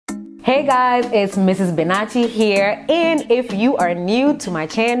Hey guys, it's Mrsbenachi here, and if you are new to my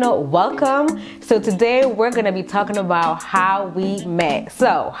channel, welcome. So today we're gonna be talking about how we met.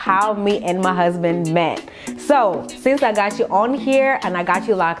 So how me and my husband met. So since I got you on here and I got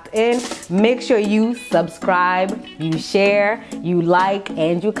you locked in, make sure you subscribe, you share, you like,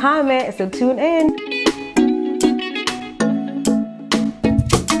 and you comment. So tune in.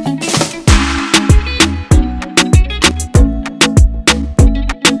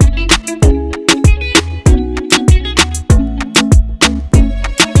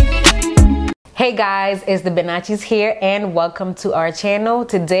 Hey guys, it's the BENACHIs here and welcome to our channel.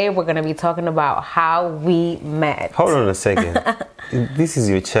 Today we're going to be talking about how we met. Hold on a second. This is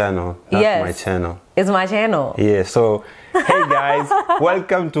your channel, not my channel. It's my channel. Yeah, so hey guys,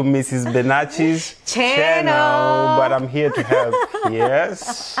 welcome to Mrsbenachi's channel. But I'm here to help.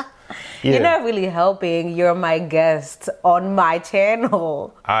 Yes. Yeah. You're not really helping. You're my guest on my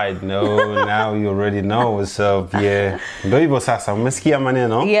channel. I know. Now you already know. So yeah.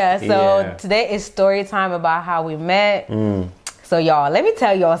 Yeah, so today is story time about how we met. So y'all, let me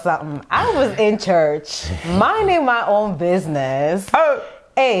tell y'all something. I was in church, minding my own business.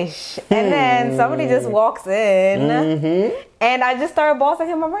 Ish. And then somebody just walks in and I just started bossing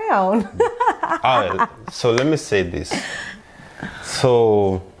him around. Alright, so let me say this.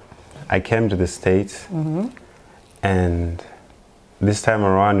 So I came to the States and this time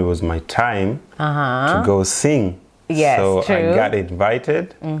around it was my time to go sing. Yes, so true. I got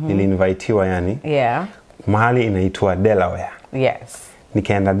invited. Niliinvitiwa yani. Yeah. Mahali inaitwa Delaware. Yes.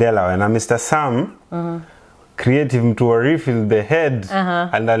 Nikaenda Delaware na Mr. Sam creative mtu wa refill the head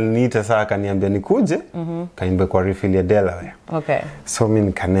aliniita saa akaniambia nikuje kaimbe kwa refill ya Delaware. Okay. So mimi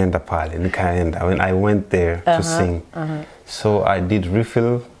nikaenda pale, when I went there to sing. So I did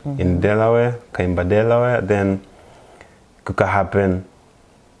refill in Delaware, kaimba Delaware, then kuka happen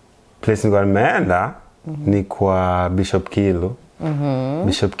place nilikuwa nimeenda ni kwa Bishop Kilu.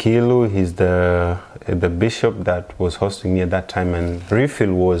 Bishop Kilu, he's the bishop that was hosting me at that time, and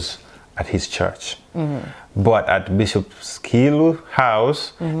refill was at his church. But at Bishop Kilu's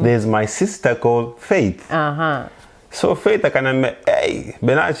house, there's my sister called Faith. So Faith akanambia, hey,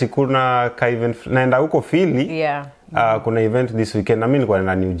 Benachi kuna ka event naenda huko Philly. Yeah. Kuna event this weekend. Na mimi nilikuwa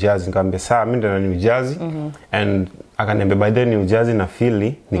naenda New Jersey. Nikamwambia sawa, mimi naenda New Jersey. And akaniambia by the New Jersey na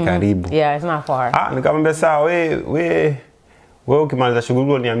Philly ni karibu. Yeah, it's not far. Nikamwambia sawa, wewe ukimaliza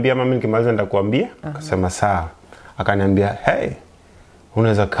shughuli uniambia, mama nikimaliza nitakuambia. Akasema sawa. Akaniambia, hey,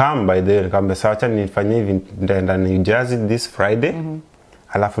 unaweza come by the. Nikamwambia sawa, acha nifanye hivi, nitaenda New Jersey this Friday.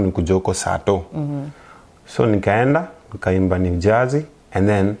 Alafu nikuja huko Sato. So nikaenda, nikaimba New Jersey, and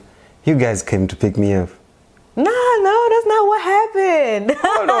then you guys came to pick me up. No, that's not what happened.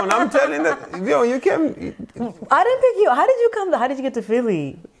 Hold on, I'm telling that, you came. I didn't pick you. How did you come? How did you get to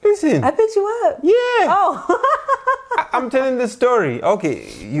Philly? Listen. I picked you up. Yeah. Oh. I'm telling the story. Okay,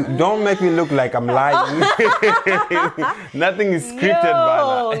 you don't make me look like I'm lying. Nothing is scripted,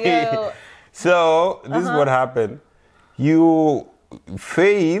 yo. So this is what happened.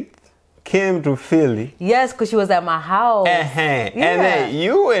 Faith came to Philly. Yes, because she was at my house. And then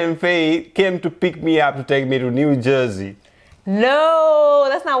you and Faith came to pick me up to take me to New Jersey. No,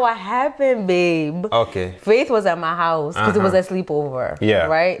 that's not what happened, babe. Okay. Faith was at my house because it was a sleepover. Yeah.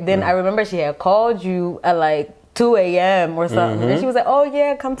 Right? Then I remember she had called you at like 2 a.m. or something. And she was like, oh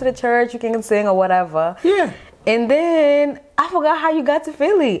yeah, come to the church, you can sing or whatever. Yeah. And then I forgot how you got to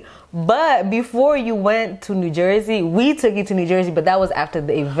Philly. But before you went to New Jersey, we took you to New Jersey, but that was after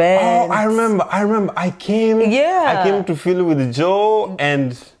the event. Oh, I remember. I came to Philly with Joe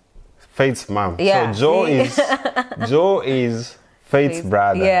and Faith's mom. Yeah. So Joe is Faith's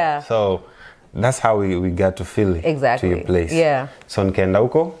brother. Yeah. So that's how we got to Philly. Exactly. To your place. Yeah. So nikaenda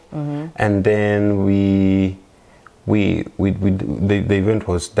huko. And then the event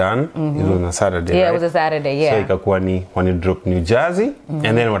was done. It was on a Saturday. Yeah, right? it was a Saturday. Yeah. So ikakuwa ni wani drop New Jersey,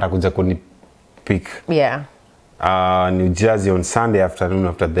 and then watakuja kuni pick. Yeah. New Jersey on Sunday afternoon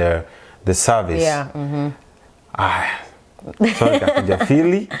after the service. Yeah. So nikakuja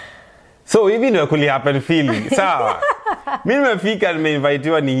Philly. So hivi ndio kuli happen Philly. Sawa. Mimi nimefika,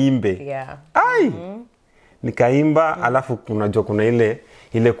 nimeinvitiwa niimbe. Yeah. Nikaimba, alafu unajua kuna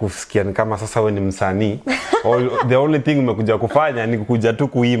ile kusikia ni kama sasa wewe ni msanii. The only thing umekuja kufanya ni kukuja tu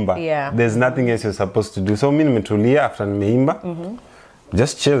kuimba. Yeah. There's nothing else you're supposed to do. So mimi nimetulia after nimeimba.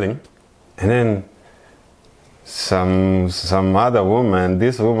 Just chilling. And then some other woman,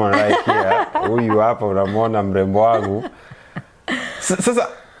 this woman right here, huyu hapa unamwona mrembo wangu. Sasa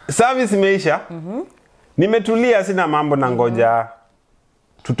service imeisha. Nimetulia, sina mambo na ngoja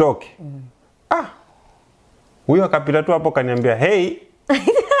tutoke. Huyo akapita tu hapo kaniambia, hey,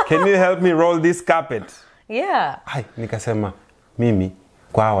 Can you help me roll this carpet? Yeah. Ai, nikasema mimi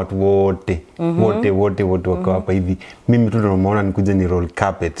kwa watu wote wako hapa hivi. Mimi tu ndo naona nikuje ni roll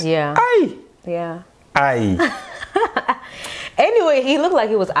carpet. Yeah. Ai. Yeah. Ai. Anyway, he looked like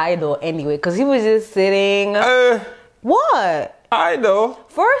he was idle anyway, because he was just sitting. What? Idle?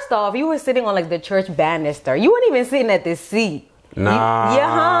 First off, you were sitting on like the church banister. You weren't even sitting at the seat. Nah.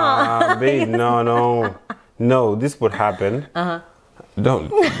 Yeah. Babe, no. No, this would happen.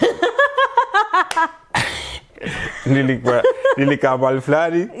 Don't. Nilikaa mahali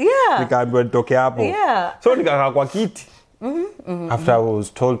fulani. Yeah. Nikaambiwa nitoke hapo. Yeah. So nikakaa kwa kiti. After I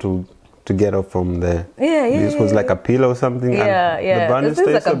was told to get up from there. Yeah. This was like a pillow or something. Yeah. The banister. This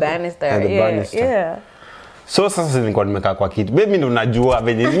is like a banister. And the banister. Yeah. So sasa nilikuwa nimekaa kwa kiti. Baby ndo unajua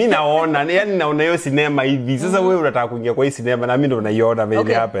venye mimi naona, yani naona hiyo sinema hivi. Sasa wewe unataka kuingia kwa hii sinema na mimi ndo naiona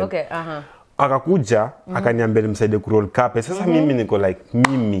venye happen. Okay. Akakuja akaniambia nimsaidie ku roll carpet. Sasa mimi niko like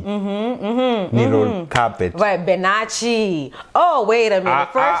ni roll carpet. Right, BENACHI. Oh, wait a minute.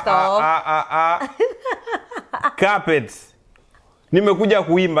 First off, carpet. Nimekuja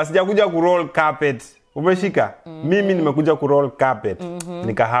kuimba, sijakuja ku roll carpet. Umeshika? Mimi nimekuja ku roll carpet.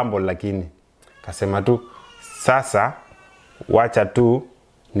 Nika humble lakini kasema tu sasa wacha tu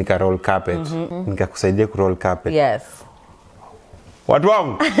nika roll carpet. Nikakusaidia ku roll carpet. Yes. Watu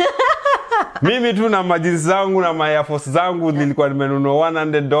wangu. Mimi tu na majinsi zangu na Air Force zangu nilikuwa nimenunua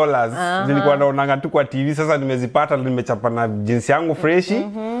 $100. Nilikuwa naonanga tu kwa TV, sasa nimezipata, nimechapa na jinsi yangu freshi.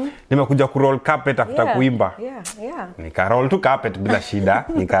 Nimekuja ku roll carpet after kuimba. Yeah. Nika roll tu carpet bila shida,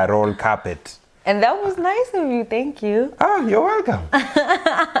 nika roll carpet. And that was nice of you. Thank you. You're welcome.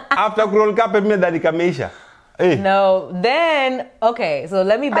 After ku roll carpet mimi dakika meisha. Hey. No, then, okay, so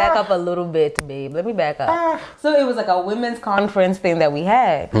let me back up a little bit, babe. Let me back up. So it was like a women's conference thing that we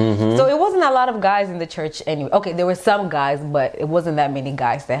had. So it wasn't a lot of guys in the church anyway. Okay, there were some guys, but it wasn't that many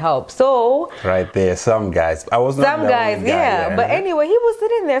guys to help. So... Right there, some guys. I was not some guys, yeah. But anyway, he was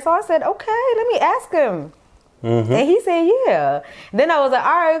sitting there. So I said, okay, let me ask him. And he said, yeah. Then I was like,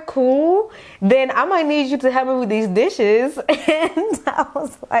 all right, cool. Then I might need you to help me with these dishes. And I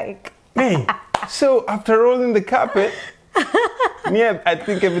was like... Hey, so after rolling the carpet, I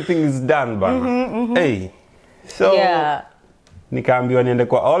think everything is done, bana. Hey, so nikaambiwa niende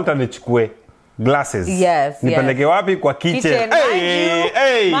kwa altar nichukue glasses. Yes. Nipeleke wapi kwa kitchen.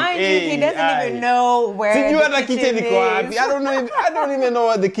 Mind you, he doesn't even know where the kitchen is. I don't even know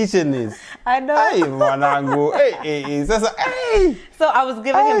what the kitchen is. I know. Hey, mwanangu. So I was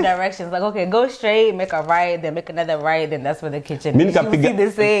giving him directions, like, okay, go straight, make a right, then make another right, then that's where the kitchen is. You see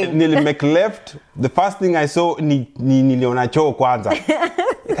the same. Nili make left. The first thing I saw niliona choo kwanza.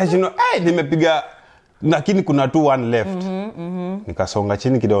 Because nimepiga lakini kuna tu one left. Nikasonga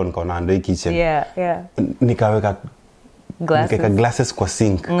chini kidogo nikaona ndo hii kitchen. Yeah. Nikaweka glasses kwa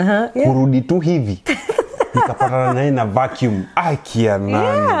sink. Kurudi tu hivi. Nikapatana naye na vacuum.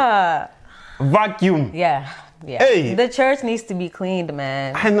 Yeah. Vacuum. Yeah. Hey. The church needs to be cleaned,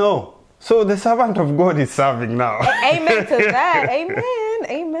 man. I know. So the servant of God is serving now. Amen to that.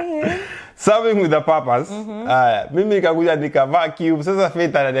 Amen. Serving with the purpose. Mimi nikakuja nika vacuum. Sasa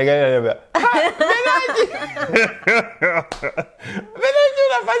Faith ananiangalia. Benachi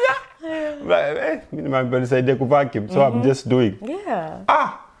unafanya? Mimi nimeambia ku vacuum. So I'm just doing.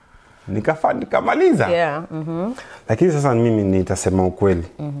 Yeah. Nikamaliza. Yeah. Lakini sasa mimi nitasema ukweli.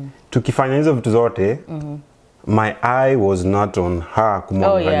 Tukifanya hizo vitu zote, my eye was not on her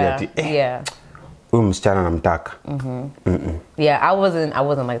kumwangalia ati. Huyu msichana namtaka. Yeah, I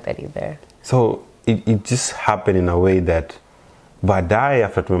wasn't like that either. So it just happened in a way that baadaye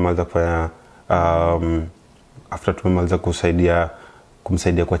after tumemaliza kufanya after tumemaliza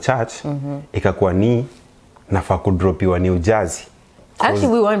kumsaidia kwa church, ikakuwa ni nafaa kudropiwa New Jersey. Actually,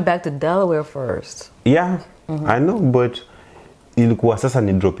 we went back to Delaware first. Yeah, I know, but ilikuwa sasa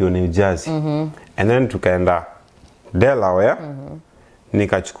ni dropiwa New Jersey. And then tukaenda Delaware.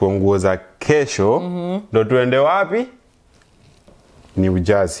 Nikachukua nguo za kesho. Ndo tuende wapi? New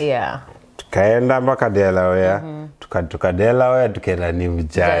Jersey. Yeah. Tukaenda mpaka Delaware. Tukatoka Delaware tukaenda New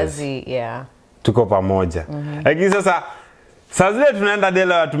Jersey. Yeah. Tuko pamoja. Lakini sasa zile tunaenda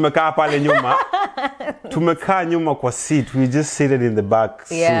Delaware tumekaa pale nyuma. Tumekaa nyuma kwa seat. We just seated in the back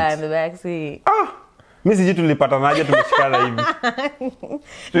seat. Yeah, in the back seat. Mimi siji tulipatanaje tumeshikana hivi.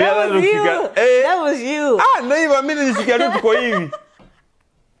 That was you. Ndio hivyo mimi nilishikia tu tuko hivi.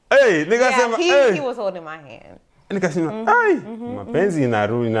 Nikasema he was holding my hand. Nikasema mapenzi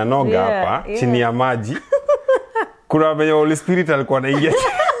inanoga hapa chini ya maji. Kuna venye Holy Spirit alikuwa anaingia.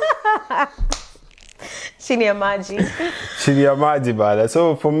 Chini ya maji. Chini ya maji bada.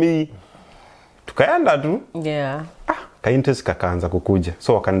 So for me tukaenda tu. Yeah. Kainterest kakaanza kukuja.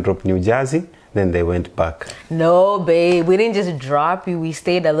 So wakan drop New Jersey, then they went back. No, babe, we didn't just drop you. We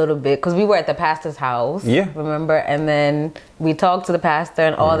stayed a little bit because we were at the pastor's house. Yeah. Remember? And then we talked to the pastor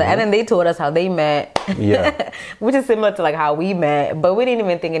and all that. And then they told us how they met. Yeah. Which is similar to like how we met, but we didn't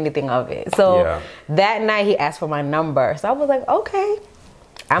even think anything of it. So that night he asked for my number. So I was like, okay,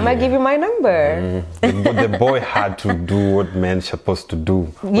 I'm going to give you my number. But the boy had to do what men supposed to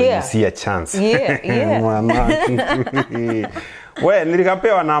do when you see a chance. Yeah, yeah. Well,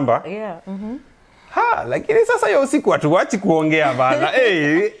 nilikapewa namba. Yeah. Ha, lakini sasa hiyo usiku hatuachi kuongea bana.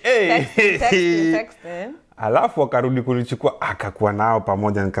 Texting. Alafu akarudi kulichukua akakuwa nao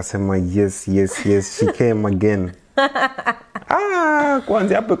pamoja nikasema yes, she came again.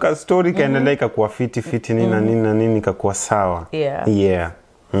 Kwanza hapo ka story kaendelea ikakuwa fiti nini kakuwa sawa. Yeah.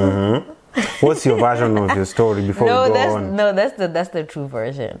 What's your version of your story before we go on? No, that's the true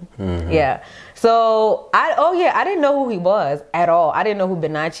version. Yeah. So I didn't know who he was at all. I didn't know who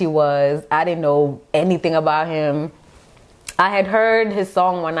BENACHI was. I didn't know anything about him. I had heard his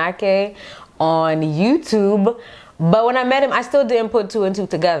song Mrsbenachi on YouTube, but when I met him, I still didn't put two and two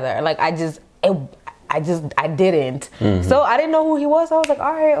together. Like I didn't. So I didn't know who he was. I was like,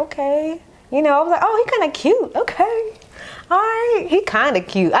 all right, okay. You know, I was like, oh, he kind of cute. Okay. All right, he kind of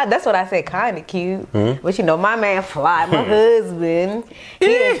cute. That's what I said, kind of cute. But you know, my man fly. My husband, he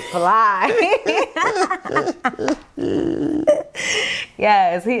is fly.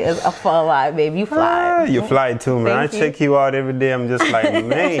 Yes, he is a fly, baby. You fly. You fly too, man. I check you out every day. I'm just like,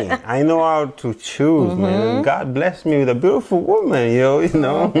 man, I know how to choose, man. God bless me with a beautiful woman, you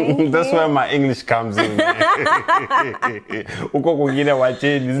know. That's where my English comes in. Uko kwingine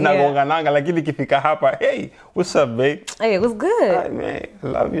wacheni zinagongananga lakini kifika hapa, hey, what's up, babe? Hey, it was good. Hi, man. I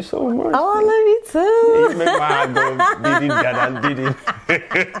love you so much. Oh, I love you too. Yeah, you make my heart go did.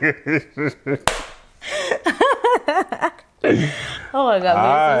 Oh my God,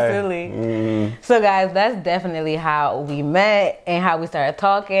 that's so silly. So guys, that's definitely how we met and how we started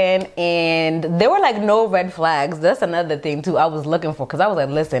talking. And there were like no red flags. That's another thing too I was looking for, because I was like,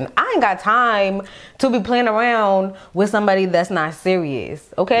 listen, I ain't got time to be playing around with somebody that's not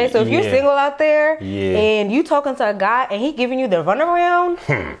serious. Okay, so if you're single out there and you talking to a guy and he giving you the runaround,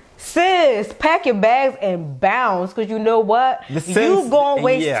 sis, pack your bags and bounce, because you know what? You gonna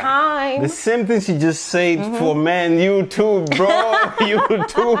waste time. The same thing she just said for men. You too, bro. You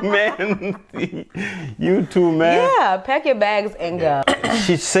too, man. You too, man. Yeah, pack your bags and go.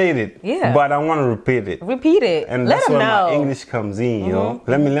 She said it. Yeah. But I want to repeat it. Repeat it. And that's where my English comes in, you know.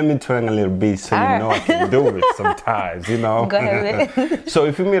 Let me twang a little bit so you know I can do it sometimes, you know. Go ahead. So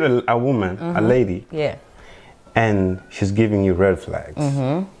if you meet a woman, a lady, and she's giving you red flags,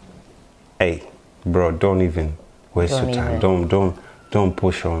 hey, bro, don't even waste your time. Don't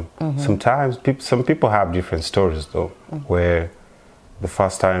push on. Sometimes some people have different stories though, where the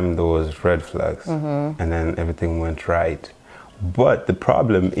first time there was red flags and then everything went right. But the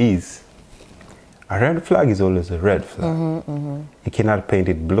problem is, a red flag is always a red flag. You cannot paint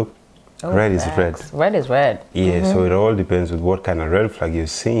it blue. Red is red. Red is red. Yeah, so it all depends with what kind of red flag you're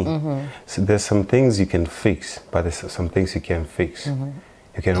seeing. So there's some things you can fix, but there's some things you can't fix.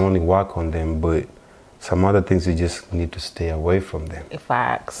 You can only work on them, but some other things you just need to stay away from them.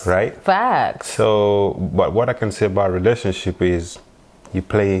 Facts. Right? Facts. So, but what I can say about relationship is, you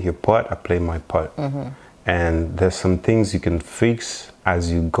play your part, I play my part. And there's some things you can fix as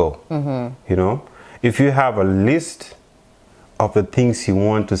you go. You know? If you have a list of the things you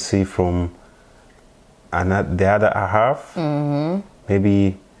want to see from the other half,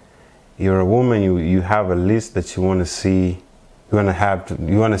 maybe you're a woman, you have a list that you want to see. You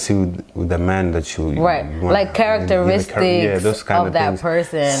want to see with the man that you like characteristics those kind of that things.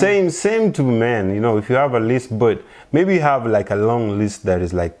 person. Same to men. You know, if you have a list, but maybe you have like a long list that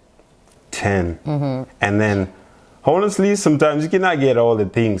is like 10, and then honestly, sometimes you cannot get all the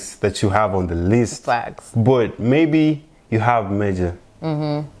things that you have on the list. Facts. But maybe you have major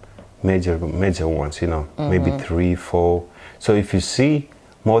ones. You know, maybe 3, 4. So if you see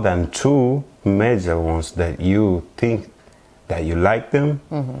more than 2 major ones that you think that you like them,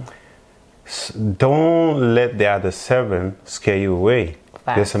 don't let the other 7 scare you away.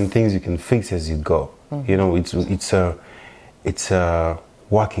 Facts. There's some things you can fix as you go. You know, it's a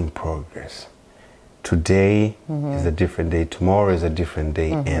work in progress. Today is a different day. Tomorrow is a different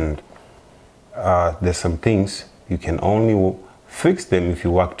day, and there's some things you can only fix them if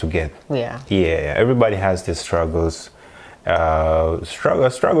you work together. Yeah. Everybody has their struggles.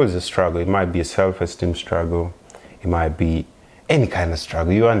 Struggle is a struggle. It might be a self-esteem struggle. It might be any kind of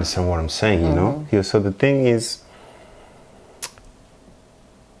struggle. You understand what I'm saying, you know? So the thing is,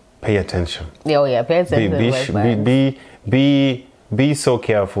 pay attention. Yeah, oh yeah, pay attention. Be so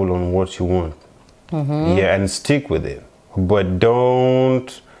careful on what you want. Yeah, and stick with it. But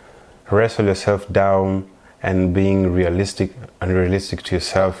don't wrestle yourself down and being unrealistic to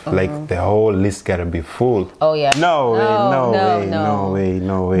yourself. Like the whole list gotta be full. Oh yeah. No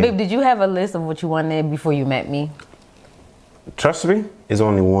way. Babe, did you have a list of what you wanted before you met me? Trust me, it's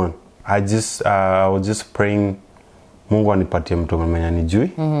only one. I was just praying Mungu anipatie mtu mwenye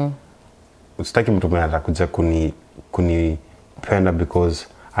anijui. Sitaki mtu mwenye atakuja kunipenda because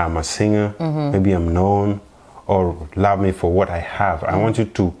I'm a singer, maybe I'm known, or love me for what I have. I want you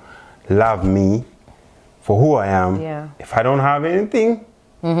to love me for who I am. Yeah. If I don't have anything,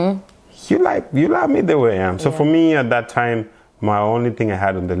 you love me the way I am. So for me at that time, my only thing I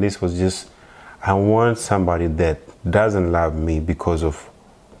had on the list was just, I want somebody that doesn't love me because of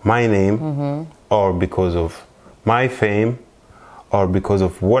my name, or because of my fame, or because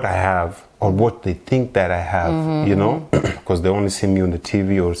of what I have, or what they think that I have, you know, because they only see me on the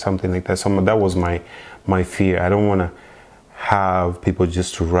TV or something like that. So that was my fear. I don't want to have people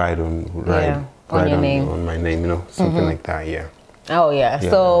just to write on my name, you know, something like that. Yeah. Oh yeah.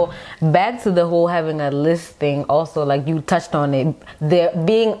 So back to the whole having a list thing. Also, like you touched on it, they're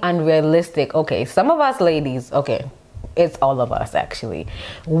being unrealistic. Okay, some of us ladies, okay, it's all of us actually,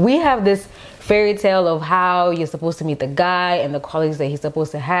 we have this fairy tale of how you're supposed to meet the guy and the qualities that he's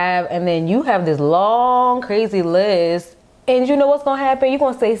supposed to have, and then you have this long crazy list, and you know what's gonna happen? You're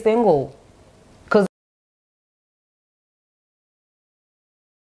gonna stay single.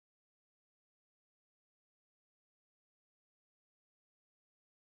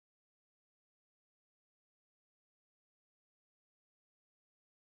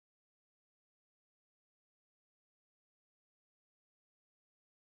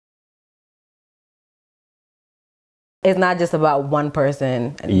 It's not just about one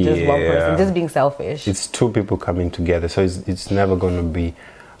person, just being selfish. It's two people coming together, so it's never going to be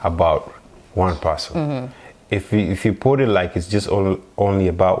about one person. If you put it like it's just only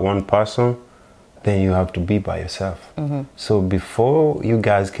about one person, then you have to be by yourself. So before you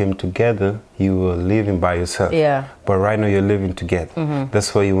guys came together, you were living by yourself. Yeah. But right now you're living together.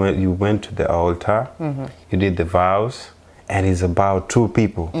 That's why you went to the altar, you did the vows, and it's about two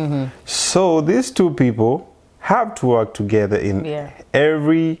people. So these two people have to work together in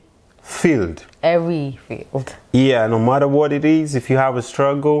every field. Every field. Yeah, no matter what it is, if you have a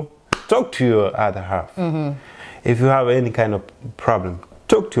struggle, talk to your other half. If you have any kind of problem,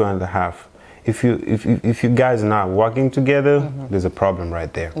 talk to your other half. If you guys are not working together, there's a problem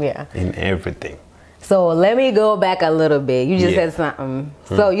right there. Yeah. In everything. So let me go back a little bit. You just said something.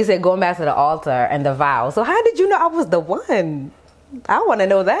 So you said going back to the altar and the vow. So how did you know I was the one? I want to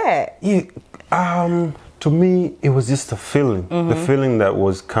know that. To me, it was just a feeling. The feeling that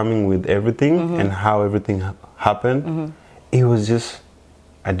was coming with everything and how everything happened. It was just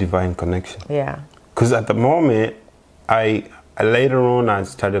a divine connection. Yeah. Because at the moment, later on, I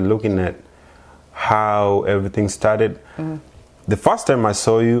started looking at how everything started. The first time I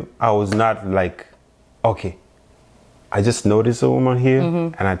saw you, I was not like, okay, I just noticed a woman here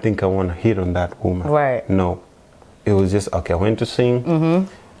and I think I want to hit on that woman. Right. No. It was just, okay, I went to sing.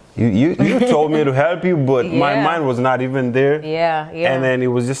 You told me to help you, but my mind was not even there. Yeah. And then it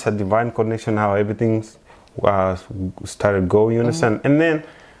was just a divine connection, how everything started going, you understand? And then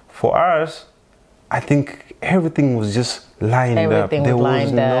for us, I think everything was just lined up. Everything was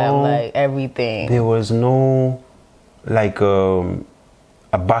lined up, like everything. There was no, like, a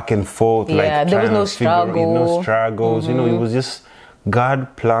back and forth. Yeah, like there was no struggle. No struggles. You know, it was just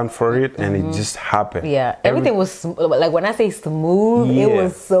God planned for it and it just happened. Yeah, everything was, like when I say smooth, it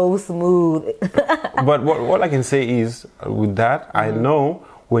was so smooth. But what I can say is, with that, I know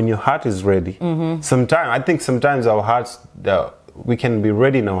when your heart is ready. I think sometimes our hearts, we can be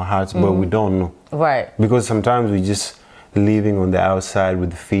ready in our hearts, but we don't know. Right. Because sometimes we just living on the outside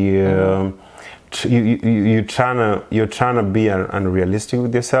with fear. You're trying to be unrealistic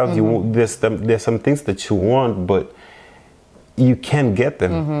with yourself. There's some things that you want, but you can't get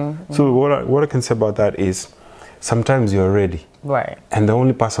them. So what I can say about that is, sometimes you're ready. Right. And the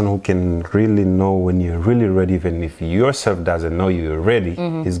only person who can really know when you're really ready, even if yourself doesn't know you're ready,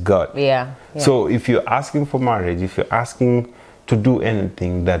 is God. Yeah. So if you're asking for marriage, if you're asking to do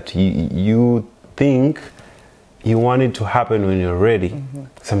anything that you think you want it to happen when you're ready,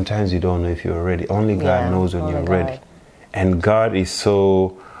 sometimes you don't know if you're ready. Only God knows when you're ready. And God is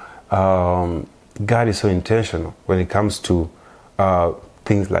so intentional when it comes to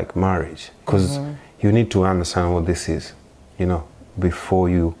things like marriage, because you need to understand what this is, you know, before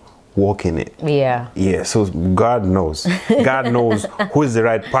you walk in it. Yeah. Yeah, so God knows. God knows who is the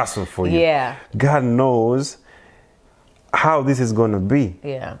right person for you. Yeah. God knows how this is going to be.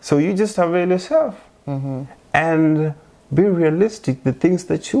 Yeah. So you just avail yourself and be realistic, the things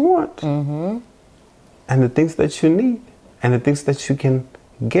that you want and the things that you need and the things that you can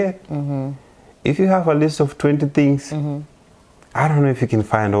get. If you have a list of 20 things, I don't know if you can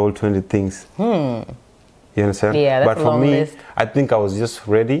find all 20 things. You understand? Yeah, that's but a for long me, list. I think I was just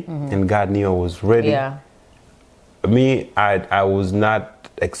ready and God knew I was ready. Yeah. Me, I was not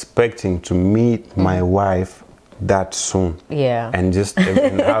expecting to meet my wife that soon. Yeah. And just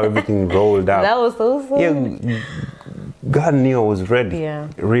and how everything rolled out. That was so soon. Yeah, God knew I was ready. Yeah.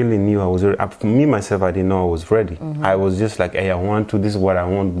 Really knew I was ready. For me, myself, I didn't know I was ready. I was just like, hey, I want to, this is what I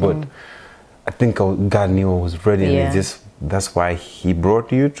want. But I think God knew I was ready. Yeah. And that's why He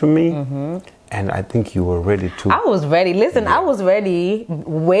brought you to me. And I think you were ready too. I was ready. Listen, I was ready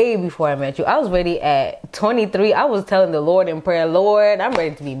way before I met you. I was ready at 23. I was telling the Lord in prayer, Lord, I'm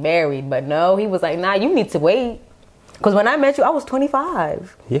ready to be married. But no, He was like, nah, you need to wait. Because when I met you, I was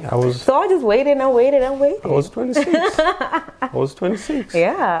 25. Yeah, I was. So I just waited and waited and waited. I was 26. I was 26.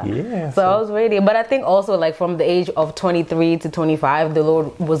 Yeah. Yeah. So I was ready. But I think also like from the age of 23 to 25, the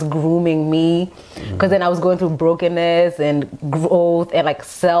Lord was grooming me. Because then I was going through brokenness and growth and like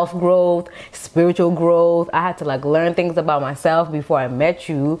self-growth, spiritual growth. I had to like learn things about myself before I met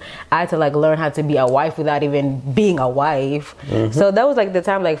you. I had to like learn how to be a wife without even being a wife. So that was like the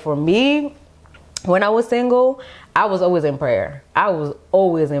time like for me, when I was single, I was always in prayer. I was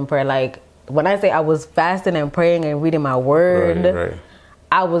always in prayer. Like when I say I was fasting and praying and reading my word, Right.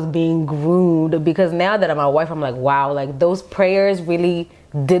 I was being groomed, because now that I'm a wife, I'm like, wow, like those prayers really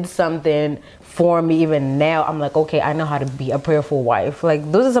did something for me. Even now, I'm like, okay, I know how to be a prayerful wife. Like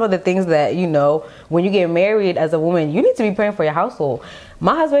those are some of the things that, you know, when you get married as a woman, you need to be praying for your household.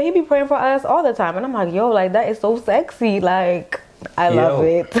 My husband, he be praying for us all the time. And I'm like, yo, like that is so sexy. Like, I love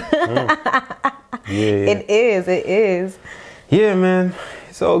it. Yeah. It is. Yeah, man.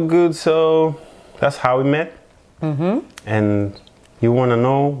 It's all good. So that's how we met. And you want to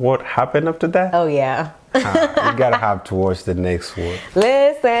know what happened after that? Oh, yeah. You gotta have to watch the next one.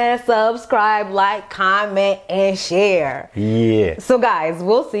 Listen, subscribe, like, comment, and share. Yeah. So, guys,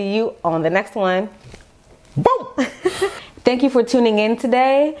 we'll see you on the next one. Boom. Thank you for tuning in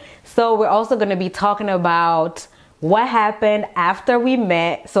today. So, we're also going to be talking about what happened after we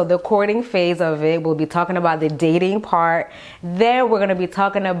met. So the courting phase of it, we'll be talking about the dating part. Then we're going to be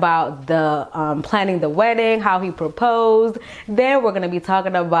talking about the planning the wedding, how he proposed. Then we're going to be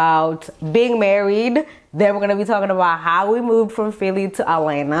talking about being married. Then we're going to be talking about how we moved from Philly to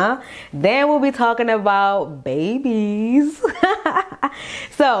Atlanta. Then we'll be talking about babies.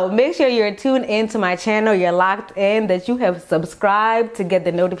 So make sure you're tuned into my channel. You're locked in, that you have subscribed to get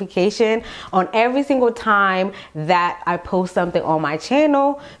the notification on every single time that I post something on my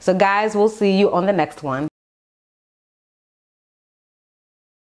channel. So guys, we'll see you on the next one.